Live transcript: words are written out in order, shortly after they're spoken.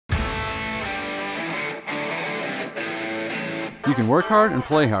You can work hard and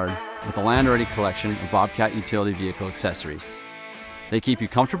play hard with the land-ready collection of Bobcat utility vehicle accessories. They keep you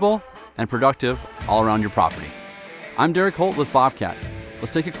comfortable and productive all around your property. I'm Derek Holt with Bobcat. Let's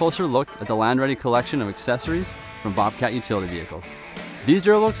take a closer look at the land-ready collection of accessories from Bobcat utility vehicles. These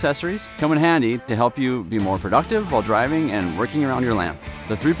durable accessories come in handy to help you be more productive while driving and working around your land.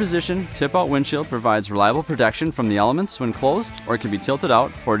 The 3-position tip-out windshield provides reliable protection from the elements when closed, or it can be tilted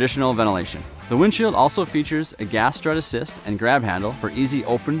out for additional ventilation. The windshield also features a gas strut assist and grab handle for easy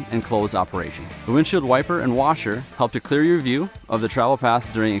open and close operation. The windshield wiper and washer help to clear your view of the travel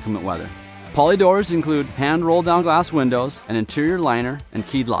path during inclement weather. Poly doors include hand roll-down glass windows, an interior liner, and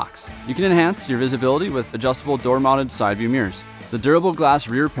keyed locks. You can enhance your visibility with adjustable door-mounted side view mirrors. The durable glass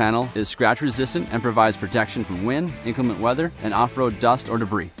rear panel is scratch-resistant and provides protection from wind, inclement weather, and off-road dust or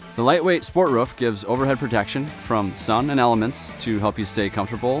debris. The lightweight sport roof gives overhead protection from sun and elements to help you stay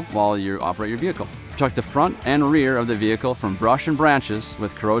comfortable while you operate your vehicle. Protect the front and rear of the vehicle from brush and branches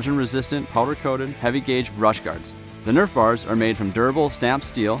with corrosion-resistant, powder-coated, heavy-gauge brush guards. The Nerf bars are made from durable stamped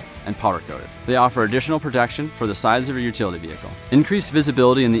steel and powder-coated. They offer additional protection for the size of your utility vehicle. Increased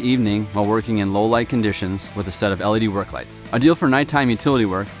visibility in the evening while working in low-light conditions with a set of LED work lights. Ideal for nighttime utility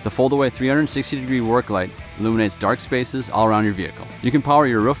work, the fold-away 360-degree work light illuminates dark spaces all around your vehicle. You can power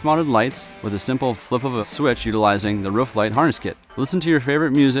your roof-mounted lights with a simple flip of a switch utilizing the roof light harness kit. Listen to your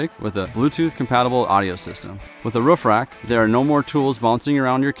favorite music with a Bluetooth-compatible audio system. With a roof rack, there are no more tools bouncing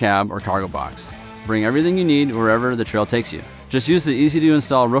around your cab or cargo box. Bring everything you need wherever the trail takes you. Just use the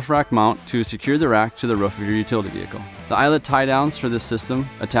easy-to-install roof rack mount to secure the rack to the roof of your utility vehicle. The eyelet tie-downs for this system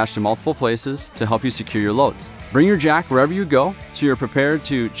attach to multiple places to help you secure your loads. Bring your jack wherever you go so you're prepared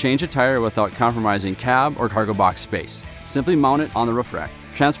to change a tire without compromising cab or cargo box space. Simply mount it on the roof rack.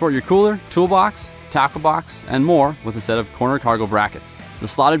 Transport your cooler, toolbox, tackle box, and more with a set of corner cargo brackets. The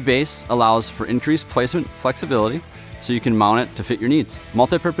slotted base allows for increased placement flexibility, so you can mount it to fit your needs.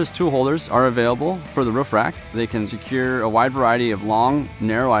 Multi-purpose tool holders are available for the roof rack. They can secure a wide variety of long,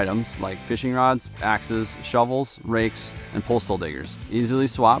 narrow items like fishing rods, axes, shovels, rakes, and postal diggers. Easily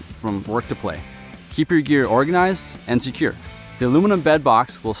swap from work to play. Keep your gear organized and secure. The aluminum bed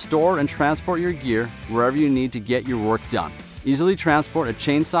box will store and transport your gear wherever you need to get your work done. Easily transport a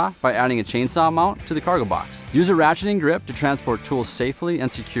chainsaw by adding a chainsaw mount to the cargo box. Use a ratcheting grip to transport tools safely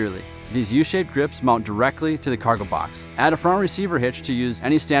and securely. These U-shaped grips mount directly to the cargo box. Add a front receiver hitch to use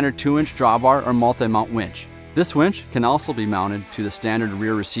any standard 2-inch drawbar or multi-mount winch. This winch can also be mounted to the standard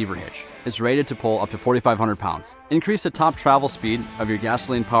rear receiver hitch. It's rated to pull up to 4,500 pounds. Increase the top travel speed of your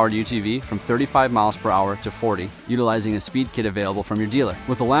gasoline-powered UTV from 35 miles per hour to 40, utilizing a speed kit available from your dealer.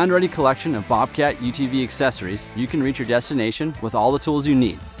 With a land-ready collection of Bobcat UTV accessories, you can reach your destination with all the tools you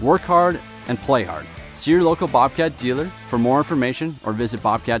need. Work hard and play hard. See your local Bobcat dealer for more information or visit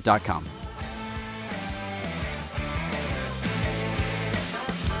bobcat.com.